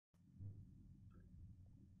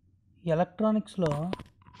ఎలక్ట్రానిక్స్లో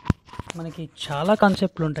మనకి చాలా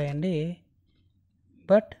కాన్సెప్ట్లు ఉంటాయండి.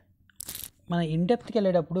 బట్ మన ఇన్డెప్త్కి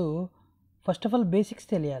వెళ్ళేటప్పుడు ఫస్ట్ ఆఫ్ ఆల్ బేసిక్స్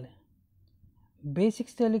తెలియాలి.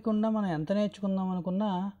 బేసిక్స్ తెలియకుండా మనం ఎంత నేర్చుకుందాం అనుకున్నా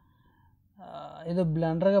ఏదో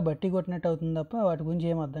బ్లండర్గా బట్టి కొట్టినట్టు అవుతుంది తప్ప వాటి గురించి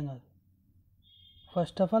ఏం అర్థం కాదు.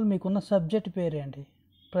 ఫస్ట్ ఆఫ్ ఆల్ మీకున్న సబ్జెక్ట్ పేరేంటి?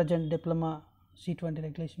 ప్రజెంట్ డిప్లొమా C20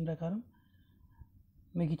 రెగ్యులేషన్ ప్రకారం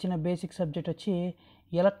మీకు ఇచ్చిన బేసిక్ సబ్జెక్ట్ వచ్చి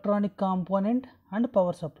electronic component and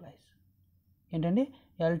power supplies. ఏంటండి?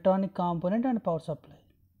 Electronic component and power supply.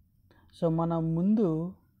 So మనం ముందు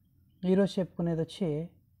ఈరోజు చెప్పుకునేది వచ్చి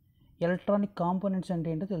ఎలక్ట్రానిక్ కాంపోనెంట్స్ అంటే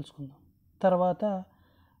ఏంటో తెలుసుకుందాం. తర్వాత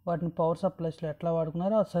వాటిని పవర్ సప్లైస్లో ఎట్లా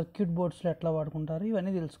వాడుకున్నారో, ఆ సర్క్యూట్ బోర్డ్స్లో ఎట్లా వాడుకుంటారో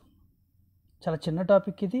ఇవన్నీ తెలుసుకుందాం. చాలా చిన్న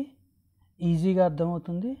టాపిక్ ఇది, ఈజీగా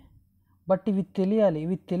అర్థమవుతుంది. బట్ ఇవి తెలియాలి.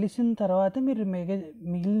 ఇవి తెలిసిన తర్వాత మీరు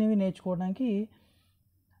మిగిలినవి నేర్చుకోవడానికి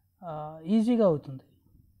ఈజీగా అవుతుంది.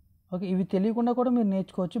 ఓకే, ఇవి తెలియకుండా కూడా మీరు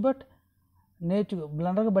నేర్చుకోవచ్చు. బట్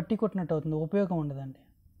బ్లండర్గా బట్టి కొట్టినట్టు అవుతుంది, ఉపయోగం ఉండదండి.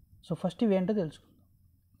 సో ఫస్ట్ ఇవి ఏంటో తెలుసుకుందాం.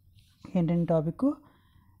 ఏంటంటే టాపిక్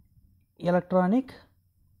ఎలక్ట్రానిక్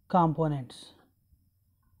కాంపోనెంట్స్.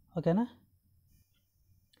 ఓకేనా?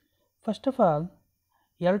 First of all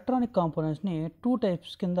electronic కాంపోనెంట్స్ని 2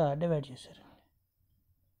 types కింద డివైడ్ చేశారు.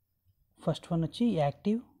 ఫస్ట్ వన్ వచ్చి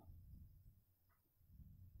యాక్టివ్,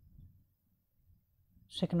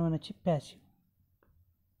 సెకండ్ వన్ వచ్చి ప్యాసివ్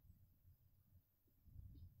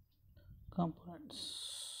కాంపోనెంట్స్.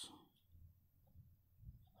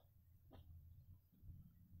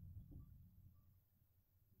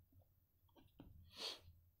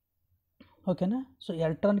 ఓకేనా? సో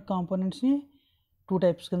ఎలక్ట్రానిక్ కాంపోనెంట్స్ని 2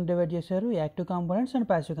 టైప్స్ కింద డివైడ్ చేశారు, active components and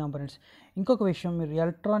passive components. ఇంకొక విషయం, మీరు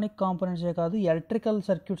ఎలక్ట్రానిక్ కాంపోనెంట్సే కాదు, ఎలక్ట్రికల్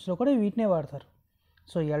సర్క్యూట్స్లో కూడా వీటినే వాడతారు.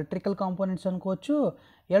 సో ఎలక్ట్రికల్ కాంపోనెంట్స్ అనుకోవచ్చు,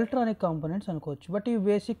 ఎలక్ట్రానిక్ కాంపోనెంట్స్ అనుకోవచ్చు. బట్ ఇవి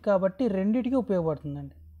బేసిక్ కాబట్టి రెండింటికి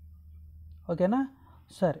ఉపయోగపడుతుందండి. ఓకేనా?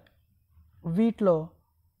 సరే,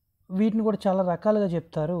 వీటిని కూడా చాలా రకాలుగా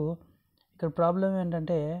చెప్తారు. ఇక్కడ ప్రాబ్లం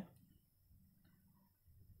ఏంటంటే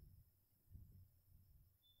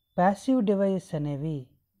ప్యాసివ్ డివైజెస్ అనేవి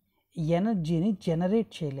ఎనర్జీని జనరేట్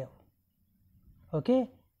చేయలేవు. Okay,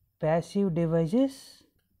 passive devices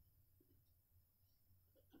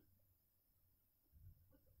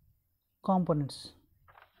components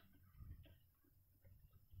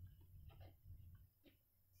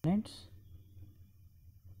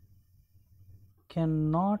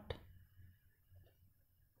cannot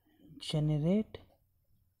generate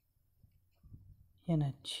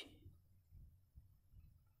energy.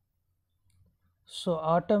 So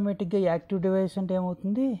ఆటోమేటిక్గా యాక్టివ్ డివైస్ అంటే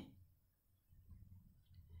ఏమవుతుంది?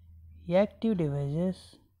 యాక్టివ్ డివైజెస్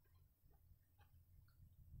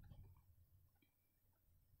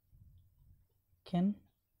కెన్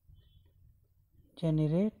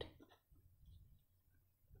జనరేట్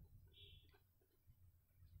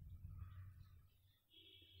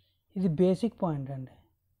ఇది బేసిక్ పాయింట్ అండి.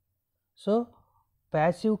 సో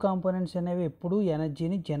ప్యాసివ్ కాంపోనెంట్స్ అనేవి ఎప్పుడూ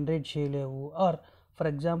ఎనర్జీని జనరేట్ చేయలేవు. ఆర్ ఫర్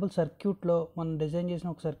ఎగ్జాంపుల్ సర్క్యూట్లో మనం డిజైన్ చేసిన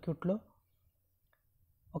ఒక సర్క్యూట్లో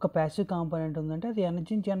ఒక ప్యాసివ్ కాంపోనెంట్ ఉందంటే అది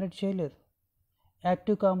ఎనర్జీని జనరేట్ చేయలేదు.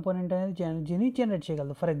 యాక్టివ్ కాంపోనెంట్ అనేది ఎనర్జీని జనరేట్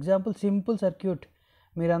చేయగలదు. ఫర్ ఎగ్జాంపుల్ సింపుల్ సర్క్యూట్,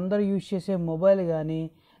 మీరందరూ యూజ్ చేసే మొబైల్ కానీ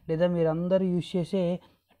లేదా మీరందరూ యూజ్ చేసే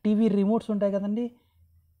టీవీ రిమోట్స్ ఉంటాయి కదండి.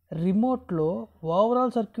 రిమోట్లో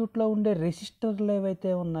ఓవరాల్ సర్క్యూట్లో ఉండే రెసిస్టర్లు ఏవైతే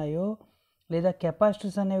ఉన్నాయో లేదా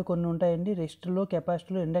కెపాసిటర్స్ అనేవి కొన్ని ఉంటాయండి. రెసిస్టర్లు,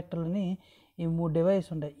 కెపాసిటర్లు, ఇండక్టర్లు అని ఈ 3 డివైస్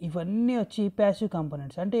ఉంటాయి. ఇవన్నీ వచ్చి ప్యాసివ్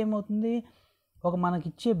కాంపోనెంట్స్. అంటే ఏమవుతుంది, ఒక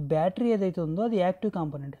మనకిచ్చే బ్యాటరీ ఏదైతే ఉందో అది యాక్టివ్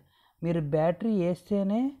కాంపోనెంట్. మీరు బ్యాటరీ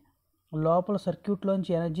వేస్తేనే లోపల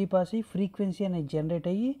సర్క్యూట్లోంచి ఎనర్జీ పాస్ అయ్యి ఫ్రీక్వెన్సీ అనేది జనరేట్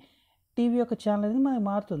అయ్యి టీవీ యొక్క ఛానల్ అనేది మనకి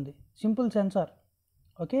మారుతుంది. Simple censor.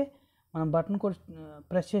 ఓకే, మనం బటన్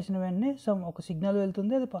ప్రెస్ చేసిన వెంటనే ఒక సిగ్నల్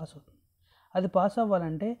వెళ్తుంది, అది పాస్ అవుతుంది. అది పాస్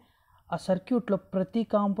అవ్వాలంటే ఆ సర్క్యూట్లో ప్రతి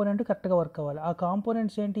కాంపోనెంట్ కరెక్ట్గా వర్క్ అవ్వాలి. ఆ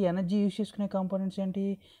కాంపోనెంట్స్ ఏంటి? ఎనర్జీ యూజ్ చేసుకునే కాంపోనెంట్స్ ఏంటి?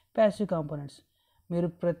 Passive components. మీరు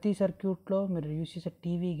ప్రతి సర్క్యూట్లో మీరు యూజ్ చేసే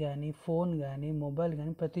టీవీ కానీ, ఫోన్ కానీ, మొబైల్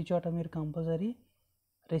కానీ ప్రతి చోట మీరు కంపల్సరీ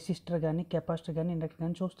రెసిస్టర్ కానీ, కెపాసిటర్ కానీ, ఇండక్టర్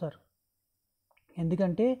కానీ చూస్తారు.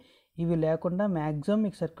 ఎందుకంటే ఇవి లేకుండా మ్యాక్సిమం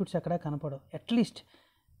మీకు సర్క్యూట్స్ ఎక్కడా కనపడవు. అట్లీస్ట్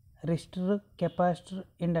రెసిస్టర్, కెపాసిటర్,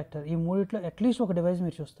 ఇండక్టర్ ఈ మూడిట్లో అట్లీస్ట్ ఒక డివైస్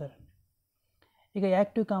మీరు చూస్తారు. ఇక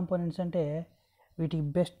యాక్టివ్ కాంపోనెంట్స్ అంటే వీటికి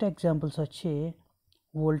బెస్ట్ ఎగ్జాంపుల్స్ వచ్చి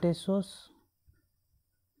వోల్టేజ్ సోర్స్,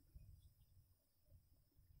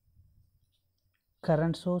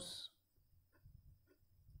 కరెంట్ సోర్స్.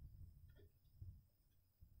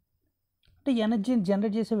 అంటే ఎనర్జీని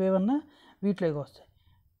జనరేట్ చేసేవి ఏమన్నా వీటిలోకి వస్తాయి.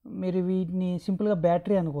 మీరు వీటిని సింపుల్గా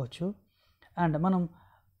బ్యాటరీ అనుకోవచ్చు. అండ్ మనం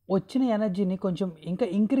వచ్చిన ఎనర్జీని కొంచెం ఇంకా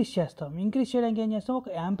ఇంక్రీజ్ చేస్తాం. ఇంక్రీజ్ చేయడానికి ఏం చేస్తాం? ఒక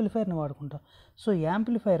యాంప్లిఫైర్ని వాడుకుంటాం. సో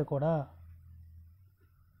యాంప్లిఫైర్ కూడా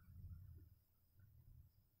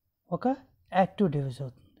ఒక యాక్టివ్ డివైస్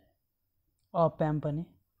అవుతుంది, ఆప్ యాంప్ అని.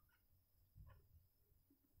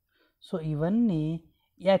 సో ఇవన్నీ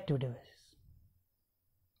యాక్టివ్ డివైసెస్.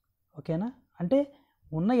 ఓకేనా, అంటే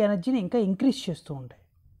ఉన్న ఎనర్జీని ఇంకా ఇంక్రీజ్ చేస్తూ ఉంటాయి.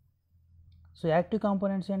 సో యాక్టివ్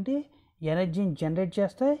కాంపోనెంట్స్ ఏంటి, ఎనర్జీని జనరేట్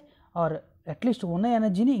చేస్తాయి, ఆర్ అట్లీస్ట్ ఉన్న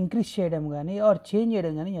ఎనర్జీని ఇంక్రీజ్ చేయడం కానీ ఆర్ చేంజ్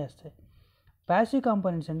చేయడం కానీ చేస్తాయి. ప్యాసివ్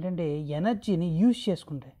కాంపోనెంట్స్ ఏంటంటే ఎనర్జీని యూజ్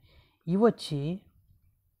చేసుకుంటాయి. ఇవి వచ్చి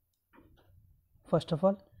first of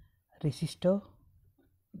all resistor,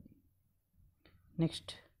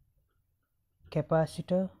 next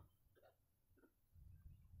capacitor,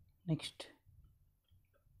 next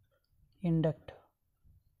inductor.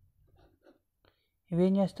 ఇవి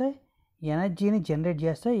ఏం చేస్తాయి, ఎనర్జీని జనరేట్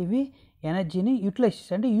చేస్తాయి. ఇవి ఎనర్జీని యూటిలైజ్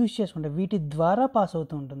చేస్తాయి, అంటే యూజ్ చేసుకుంటాయి. వీటి ద్వారా పాస్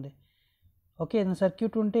అవుతూ ఉంటుంది. ఓకే, ఏదైనా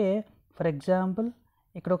సర్క్యూట్ ఉంటే, ఫర్ ఎగ్జాంపుల్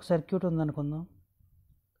ఇక్కడ ఒక సర్క్యూట్ ఉందనుకుందాం.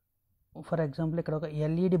 ఫర్ ఎగ్జాంపుల్ ఇక్కడ ఒక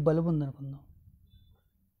ఎల్ఈడి బల్బ్ ఉందనుకుందాం.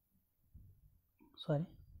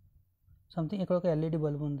 ఇక్కడ ఒక ఎల్ఈడి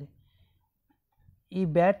బల్బ్ ఉంది. ఈ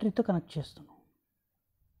బ్యాటరీతో కనెక్ట్ చేస్తున్నాం.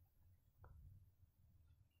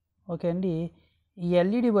 ఓకే అండి, ఈ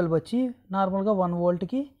ఎల్ఈడి బల్బ్ వచ్చి నార్మల్గా 1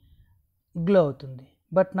 వోల్ట్కి గ్లో అవుతుంది,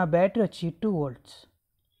 బట్ నా బ్యాటరీ వచ్చి 2 వోల్ట్స్.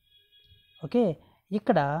 ఓకే,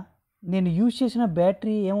 ఇక్కడ నేను యూజ్ చేసిన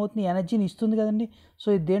బ్యాటరీ ఏమవుతుంది, ఎనర్జీని ఇస్తుంది కదండి. సో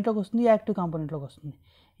ఇది దేంట్లోకి వస్తుంది, యాక్టివ్ కాంపోనెంట్లోకి వస్తుంది.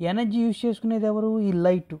 ఎనర్జీ యూజ్ చేసుకునేది ఎవరు, ఈ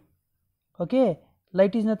light. Okay,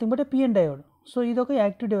 light is nothing but PN diode. So ఇది ఒక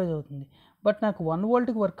యాక్టివ్ డివైస్ అవుతుంది. బట్ నాకు 1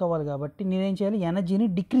 వోల్ట్కి వర్క్ అవ్వాలి కాబట్టి నేనేం చేయాలి, ఎనర్జీని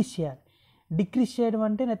డిక్రీజ్ చేయాలి. డిక్రీజ్ చేయడం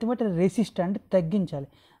అంటే నథింగ్ బట్ రెసిస్ట్, అంటే తగ్గించాలి.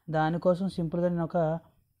 దానికోసం సింపుల్గా నేను ఒక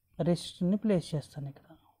రెసిస్టర్ని ప్లేస్ చేస్తాను ఇక్కడ.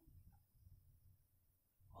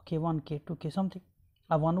 Okay, 1K 2K something.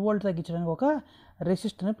 ఆ 1 వోల్ట్ తగ్గించడానికి ఒక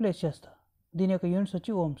రెసిస్టర్ని ప్లేస్ చేస్తాను. దీని యొక్క యూనిట్స్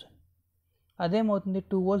వచ్చి ఓమ్స్. అదేమవుతుంది,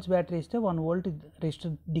 2 వోల్ట్స్ బ్యాటరీ ఇస్తే 1 వోల్ట్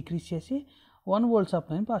రెసిస్టర్ డిక్రీజ్ చేసి 1 వోల్ట్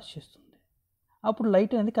సప్లైని పాస్ చేస్తుంది. అప్పుడు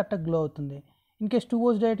లైట్ అనేది కరెక్ట్గా గ్లో అవుతుంది. ఇన్కేస్ 2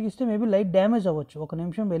 వోల్ట్స్ డైరెక్ట్గా ఇస్తే మేబీ లైట్ డ్యామేజ్ అవ్వచ్చు, 1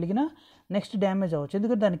 నిమిషం వెలిగినా నెక్స్ట్ డ్యామేజ్ అవ్వచ్చు,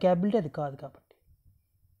 ఎందుకంటే దాని క్యాపబిలిటీ అది కాదు కాబట్టి.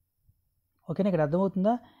 ఓకేనా, ఇక్కడ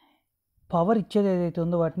అర్థమవుతుందా. పవర్ ఇచ్చేది ఏదైతే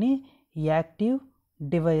ఉందో వాటిని యాక్టివ్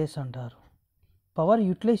డివైజెస్ అంటారు. పవర్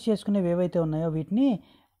యూటిలైజ్ చేసుకునేవి ఏవైతే ఉన్నాయో వీటిని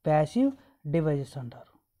ప్యాసివ్ డివైజెస్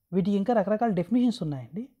అంటారు. వీటికి ఇంకా రకరకాల డెఫినేషన్స్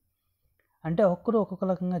ఉన్నాయండి, అంటే ఒక్కొక్క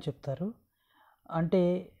రకంగా చెప్తారు. అంటే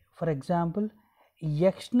for example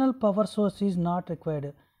external power source is not required.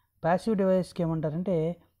 Passive డివైస్కి ఏమంటారంటే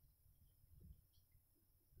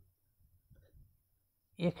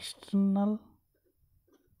external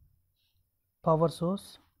power source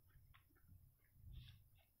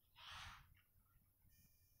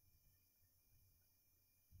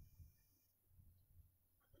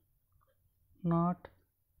not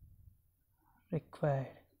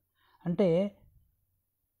required. అంటే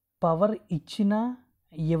పవర్ ఇచ్చినా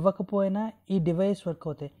ఇవ్వకపోయినా ఈ డివైస్ వర్క్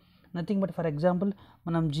అవుతాయి. నథింగ్ బట్ ఫర్ ఎగ్జాంపుల్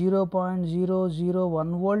మనం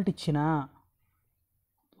 0.001 వోల్ట్ ఇచ్చినా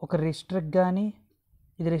ఒక రెసిస్టర్కి కానీ,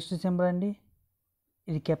 ఇది రెసిస్టర్ సింబల్ అండి,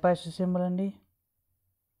 ఇది కెపాసిటర్ సింబల్ అండి,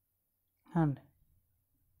 అండ్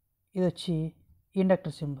ఇది వచ్చి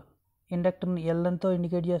ఇండక్టర్ సింబల్. ఇండక్టర్ని ఎల్తో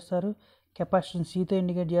ఇండికేట్ చేస్తారు, కెపాసిటర్ని సితో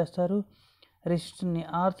ఇండికేట్ చేస్తారు, రెసిస్టర్ని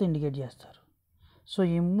ఆర్తో ఇండికేట్ చేస్తారు. సో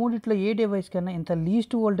ఈ మూడిట్లో ఏ డివైస్ కన్నా ఇంత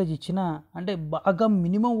లీస్ట్ వోల్టేజ్ ఇచ్చినా, అంటే బాగా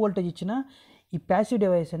మినిమం వోల్టేజ్ ఇచ్చినా ఈ ప్యాసివ్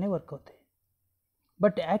డివైస్ అనేవి వర్క్ అవుతాయి.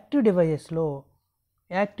 బట్ యాక్టివ్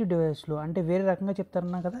డివైస్లో అంటే వేరే రకంగా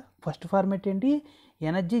చెప్తారన్నా కదా. ఫస్ట్ ఫార్మేట్ ఏంటి,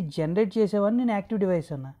 ఎనర్జీ జనరేట్ చేసేవాడిని నేను యాక్టివ్ డివైస్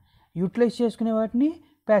అన్నా, యూటిలైజ్ చేసుకునే వాటిని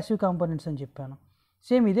ప్యాసివ్ కాంపోనెంట్స్ అని చెప్పాను.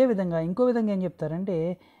 సేమ్ ఇదే విధంగా ఇంకో విధంగా ఏం చెప్తారంటే,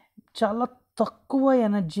 చాలా తక్కువ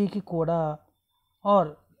ఎనర్జీకి కూడా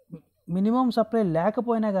ఆర్ మినిమం సప్లై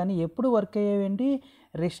లేకపోయినా కానీ ఎప్పుడు వర్క్ అయ్యేవేంటి,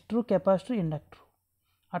 రెసిస్టర్, కెపాసిటర్, ఇండక్టర్.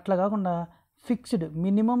 అట్లా కాకుండా ఫిక్స్డ్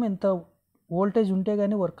మినిమం ఎంత వోల్టేజ్ ఉంటే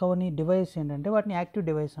కానీ వర్క్ అవ్వని డివైస్ ఏంటంటే వాటిని యాక్టివ్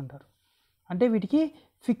డివైస్ అంటారు. అంటే వీటికి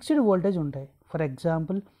ఫిక్స్డ్ వోల్టేజ్ ఉంటాయి. ఫర్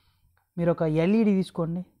ఎగ్జాంపుల్ మీరు ఒక ఎల్ఈడి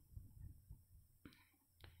తీసుకోండి.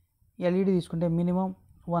 ఎల్ఈడి తీసుకుంటే మినిమం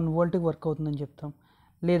 1 వోల్ట్కి వర్క్ అవుతుందని చెప్తాం.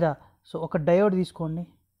 లేదా సో ఒక డయోడ్ తీసుకోండి.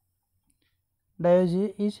 Diode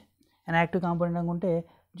is an active component అనుకుంటే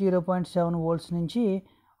 0.7 వోల్ట్స్ నుంచి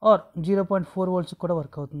ఆర్ 0.4 వోల్ట్స్కి కూడా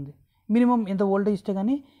వర్క్ అవుతుంది. మినిమం ఇంత వోల్టేజ్ ఇస్తే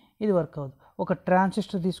కానీ ఇది వర్క్ అవుతుంది. ఒక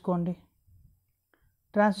ట్రాన్సిస్టర్ తీసుకోండి.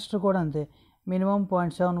 ట్రాన్సిస్టర్ కూడా అంతే, మినిమం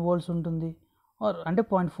 0.7 వోల్ట్స్ ఉంటుంది, ఆర్ అంటే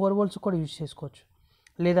 0.4 వోల్ట్స్ కూడా యూజ్ చేసుకోవచ్చు.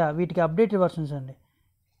 లేదా వీటికి అప్డేటెడ్ వర్షన్స్ అండి,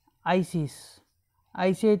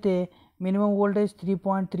 ఐసీ అయితే మినిమం వోల్టేజ్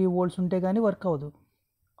 3.3 వోల్ట్స్ ఉంటే కానీ వర్క్ అవ్వదు,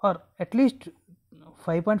 ఆర్ అట్లీస్ట్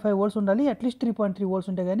 5.5 వోల్ట్స్ ఉండాలి, అట్లీస్ట్ 3.3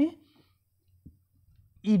 వోల్ట్స్ ఉంటే కానీ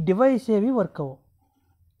ఈ డివైస్ ఏవి వర్క్ అవ్వవు.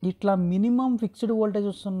 ఇట్లా మినిమం ఫిక్స్డ్ వోల్టేజ్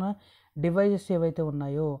వస్తున్న డివైజెస్ ఏవైతే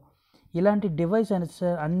ఉన్నాయో ఇలాంటి డివైస్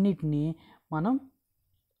అన్నిటినీ మనం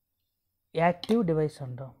యాక్టివ్ డివైస్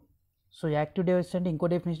అంటాం. సో యాక్టివ్ డివైస్ అంటే ఇంకో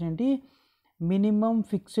డెఫినేషన్ ఏంటి, minimum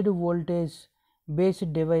fixed voltage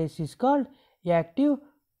based device is called active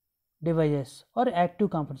devices are active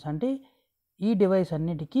components. అంటే ఈ డివైస్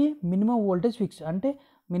అన్నిటికీ మినిమం వోల్టేజ్ ఫిక్స్, అంటే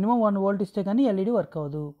మినిమం 1 వోల్ట్ ఇస్తే కానీ ఎల్ఈడి వర్క్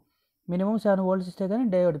అవ్వదు, మినిమం 7 వోల్ట్స్ ఇస్తే కానీ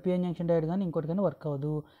డయోడ్ పిఎన్ జంక్షన్ డయోడ్ కానీ ఇంకోటి కానీ వర్క్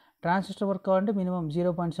అవ్వదు, ట్రాన్సిస్టర్ వర్క్ అవ్వాలంటే మినిమం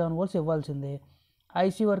 0.7 వోల్ట్స్ ఇవ్వాల్సిందే,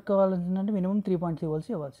 ఐసీ వర్క్ అవ్వాల్సిందంటే మినిమం 3.3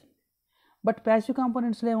 వోల్ట్స్ ఇవ్వాల్సిందే. బట్ ప్యాసివ్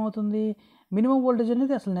కాంపోనెంట్స్లో ఏమవుతుంది, మినిమం వోల్టేజ్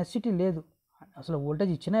అనేది అసలు నెసెసిటీ లేదు, అసలు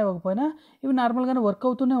వోల్టేజ్ ఇచ్చినా ఇవ్వకపోయినా ఇవి నార్మల్గానే వర్క్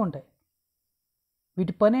అవుతూనే ఉంటాయి.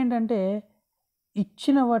 వీటి పని ఏంటంటే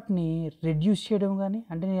ఇచ్చిన వాటిని రెడ్యూస్ చేయడం కానీ,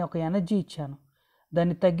 అంటే నేను ఒక ఎనర్జీ ఇచ్చాను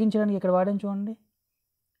దాన్ని తగ్గించడానికి ఇక్కడ వాడాను చూడండి,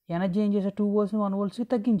 ఎనర్జీ ఏం చేసా 2 వోల్ట్స్ 1 వోల్ట్స్కి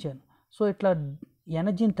తగ్గించాను. సో ఇట్లా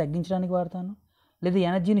ఎనర్జీని తగ్గించడానికి వాడతాను, లేదా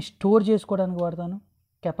ఎనర్జీని స్టోర్ చేసుకోవడానికి వాడతాను.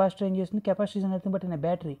 కెపాసిటర్ ఏం చేస్తుంది, కెపాసిటీ అనేది బట్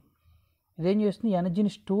బ్యాటరీ ఇదేం చేస్తుంది,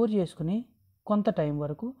 ఎనర్జీని స్టోర్ చేసుకుని కొంత టైం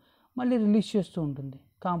వరకు మళ్ళీ రిలీజ్ చేస్తూ ఉంటుంది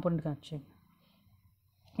కాంపోనెంట్ కనెక్ట్ చేయండి.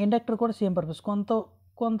 ఇండక్టర్ కూడా సేమ్ పర్పస్,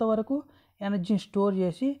 కొంతవరకు ఎనర్జీని స్టోర్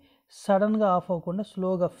చేసి సడన్గా ఆఫ్ అవ్వకుండా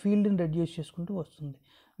స్లోగా ఫీల్డ్ని రెడ్యూస్ చేసుకుంటూ వస్తుంది.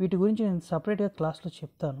 వీటి గురించి నేను సపరేట్గా క్లాస్లో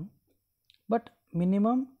చెప్తాను. బట్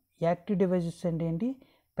మినిమం యాక్టివ్ డివైజెస్ అంటే ఏంటి,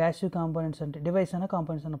 ప్యాసివ్ కాంపోనెంట్స్ అంటే డివైస్ అయినా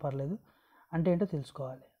కాంపోనెంట్స్ అయినా పర్లేదు అంటే ఏంటో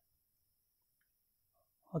తెలుసుకోవాలి.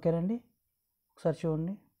 ఓకేనండి, ఒకసారి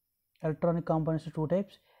చూడండి. Electronic components 2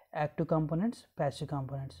 types, active components, passive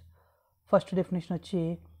components. First definition వచ్చి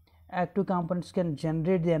active components can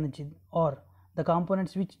generate the energy are the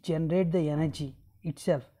components which generate the energy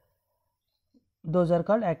itself, those are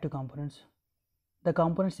called active components. The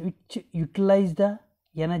components which utilize the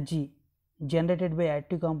energy generated by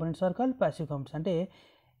active components are called passive components. అంటే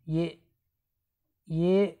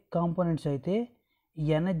ఏ components అయితే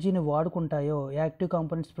ఎనర్జీని వాడుకుంటాయో active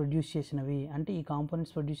components produce చేసినవి, అంటే ఈ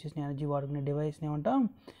components produce చేసిన energy వాడుకునే డివైస్ని ఏమంటాం,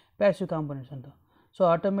 passive components అంటాం. సో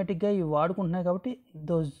ఆటోమేటిక్గా ఇవి వాడుకుంటున్నాయి కాబట్టి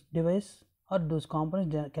those device are those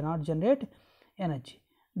components cannot generate energy.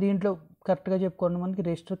 దీంట్లో కరెక్ట్గా చెప్పుకోండి, మనకి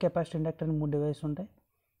రెసిస్టర్, కెపాసిటర్, ఇండక్టర్ అని 3 డివైస్ ఉంటాయి.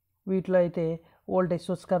 వీటిలో అయితే voltage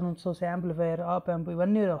source, current source, amplifier, op amp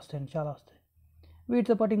ఇవన్నీ వస్తాయండి, చాలా వస్తాయి.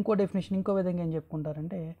 వీటితో పాటు ఇంకో డెఫినేషన్ ఇంకో విధంగా ఏం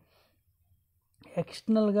చెప్పుకుంటారంటే,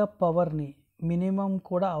 ఎక్స్టర్నల్గా పవర్ని మినిమం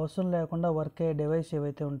కూడా అవసరం లేకుండా వర్క్ అయ్యే డివైస్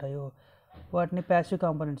ఏవైతే ఉంటాయో వాటిని ప్యాసివ్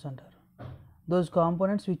కాంపోనెంట్స్ అంటారు. Those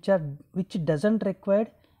components which doesn't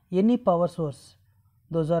required any power source,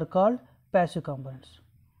 those are called passive components.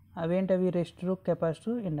 అవేంటవి, resistor,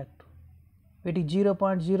 capacitor, inductor. వీటికి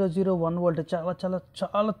 0.001 వోల్ట్ చాలా చాలా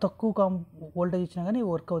చాలా తక్కువ వోల్టేజ్ ఇచ్చినా కానీ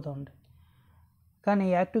వర్క్ అవుతూ ఉంటాయి. కానీ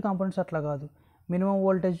యాక్టివ్ కాంపోనెంట్స్ అట్లా కాదు, మినిమం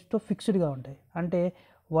వోల్టేజ్తో ఫిక్స్డ్గా ఉంటాయి. అంటే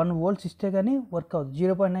 1 వోల్ట్స్ ఇస్తే కానీ వర్క్ అవ్వదు,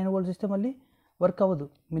 0.9 వోల్ట్స్ ఇస్తే మళ్ళీ వర్క్ అవ్వదు,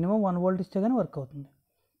 మినిమం 1 వోల్ట్ ఇస్తే కానీ వర్క్ అవుతుంది.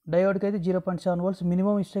 డయోడ్కి అయితే 0.7 వోల్ట్స్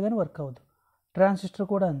మినిమం ఇస్తే కానీ వర్క్ అవ్వదు. ట్రాన్సిస్టర్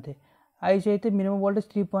కూడా అంతే, ఐసీ అయితే మినిమం వోల్టేజ్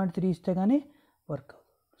 3.3 ఇస్తే కానీ వర్క్ అవ్వదు.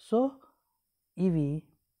 సో ఇవి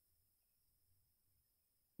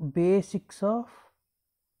బేసిక్స్ ఆఫ్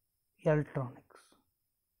ఎలక్ట్రానిక్స్.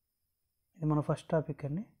 ఇది మన ఫస్ట్ టాపిక్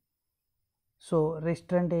అండి. సో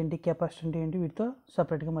రెసిస్టర్ అంటే ఏంటి, కెపాసిటర్ అంటే ఏంటి, వీటితో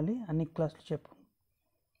సపరేట్గా మళ్ళీ అన్ని క్లాసులు చెప్పు.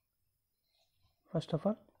 First of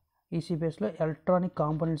all ఈసీపీఎస్లో electronic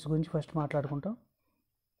components గురించి ఫస్ట్ మాట్లాడుకుంటాం.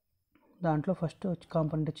 దాంట్లో ఫస్ట్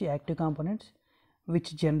కాంపోనెంట్ వచ్చి active components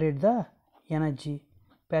which generate the energy.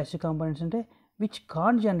 Passive components అంటే which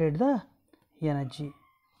can't generate the energy.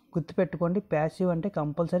 గుర్తుపెట్టుకోండి, ప్యాసివ్ అంటే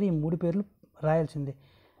కంపల్సరీ ఈ 3 పేర్లు రాయాల్సిందే.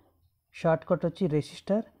 షార్ట్ కట్ వచ్చి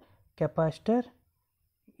రెసిస్టర్, కెపాసిటర్,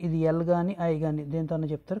 ఇది ఎల్ కానీ ఐ కానీ దేంతో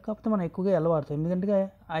చెప్తారు, కాకపోతే మనం ఎక్కువగా ఎల్ వాడతాం, ఎందుకంటే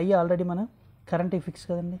ఐ ఆల్రెడీ మన కరెంట్ ఫిక్స్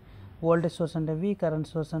కదండి. వోల్టేజ్ సోర్స్ అంటే వి, కరెంట్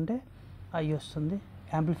సోర్స్ అంటే ఐ వస్తుంది.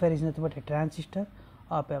 Amplifier is nothing but transistor,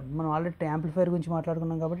 op amp. మనం ఆల్రెడీ యాంప్లిఫైర్ గురించి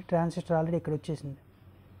మాట్లాడుకున్నాం కాబట్టి ట్రాన్సిస్టర్ ఆల్రెడీ ఇక్కడ వచ్చేసింది.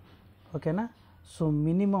 ఓకేనా. సో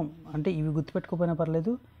మినిమం అంటే ఇవి గుర్తుపెట్టుకోకపోయినా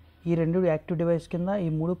పర్లేదు, ఈ 2 యాక్టివ్ డివైస్ కింద, ఈ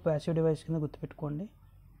 3 ప్యాసివ్ డివైస్ కింద గుర్తుపెట్టుకోండి.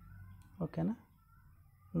 ఓకేనా,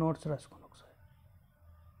 నోట్స్ రాసుకోండి ఒకసారి.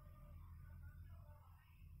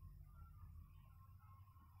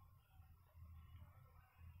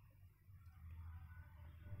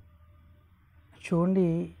 చూడండి,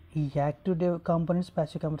 ఈ యాక్టివ్ కాంపోనెంట్స్,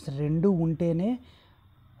 ప్యాసివ్ కాంపోనెంట్స్ 2 ఉంటేనే,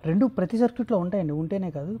 2 ప్రతి సర్క్యూట్లో ఉంటాయండి,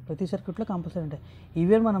 ఉంటేనే కాదు ప్రతి సర్క్యూట్లో కంపల్సరీ ఉంటాయి.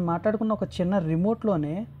 ఈవెన్ మనం మాట్లాడుకున్న ఒక చిన్న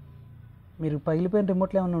రిమోట్లోనే, మీరు పగిలిపోయిన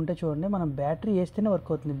రిమోట్లో ఏమైనా ఉంటే చూడండి, మనం బ్యాటరీ వేస్తేనే వర్క్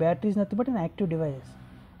అవుతుంది. Battery is nothing but active devices,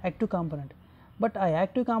 active component. But ఆ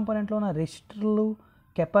యాక్టివ్ కాంపోనెంట్లో ఉన్న రెసిస్టర్లు,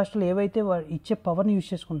 కెపాసిటర్లు ఏవైతే ఇచ్చే పవర్ని యూజ్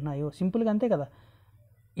చేసుకుంటున్నాయో, సింపుల్గా అంతే కదా.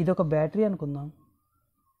 ఇదొక బ్యాటరీ అనుకుందాం,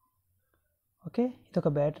 ఓకే, ఇదొక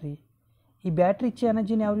బ్యాటరీ. ఈ బ్యాటరీ ఇచ్చే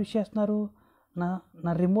ఎనర్జీని ఎవరు యూజ్ చేస్తున్నారు,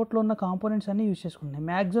 నా రిమోట్లో ఉన్న కాంపోనెంట్స్ అన్నీ యూజ్ చేసుకుంటున్నాయి.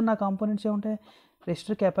 మ్యాక్సిమం నా కాంపోనెంట్స్ ఏముంటాయి,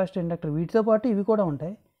 రెసిస్టర్, కెపాసిటర్, ఇండక్టర్, వీటితో పాటు ఇవి కూడా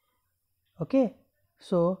ఉంటాయి. ఓకే,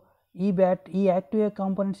 సో ఈ యాక్టివ్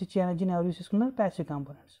కాంపోనెంట్స్ ఇచ్చే ఎనర్జీని ఎవరు యూస్ చేసుకున్నారు? Passive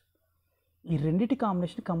components. ఈ రెండింటి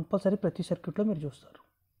కాంబినేషన్ కంపల్సరీ ప్రతి సర్క్యూట్లో మీరు చూస్తారు.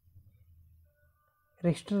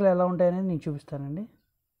 రెసిస్టర్లు ఎలా ఉంటాయనేది నేను చూపిస్తానండి,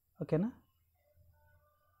 ఓకేనా.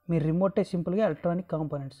 మీరు రిమోటే సింపుల్గా ఎలక్ట్రానిక్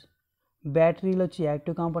కాంపోనెంట్స్, బ్యాటరీలో వచ్చి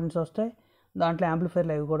యాక్టివ్ కాంపోనెంట్స్ వస్తాయి, దాంట్లో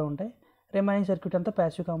యాంప్లిఫైర్లు అవి కూడా ఉంటాయి. రిమైనింగ్ సర్క్యూట్ అంతా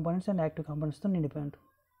ప్యాసివ్ కాంపోనెంట్స్ అండ్ యాక్టివ్ కాంపోనెంట్స్తో నిండిపోయి ఉంటుంది.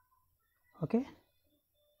 Okay,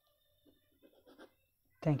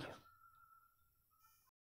 thank you.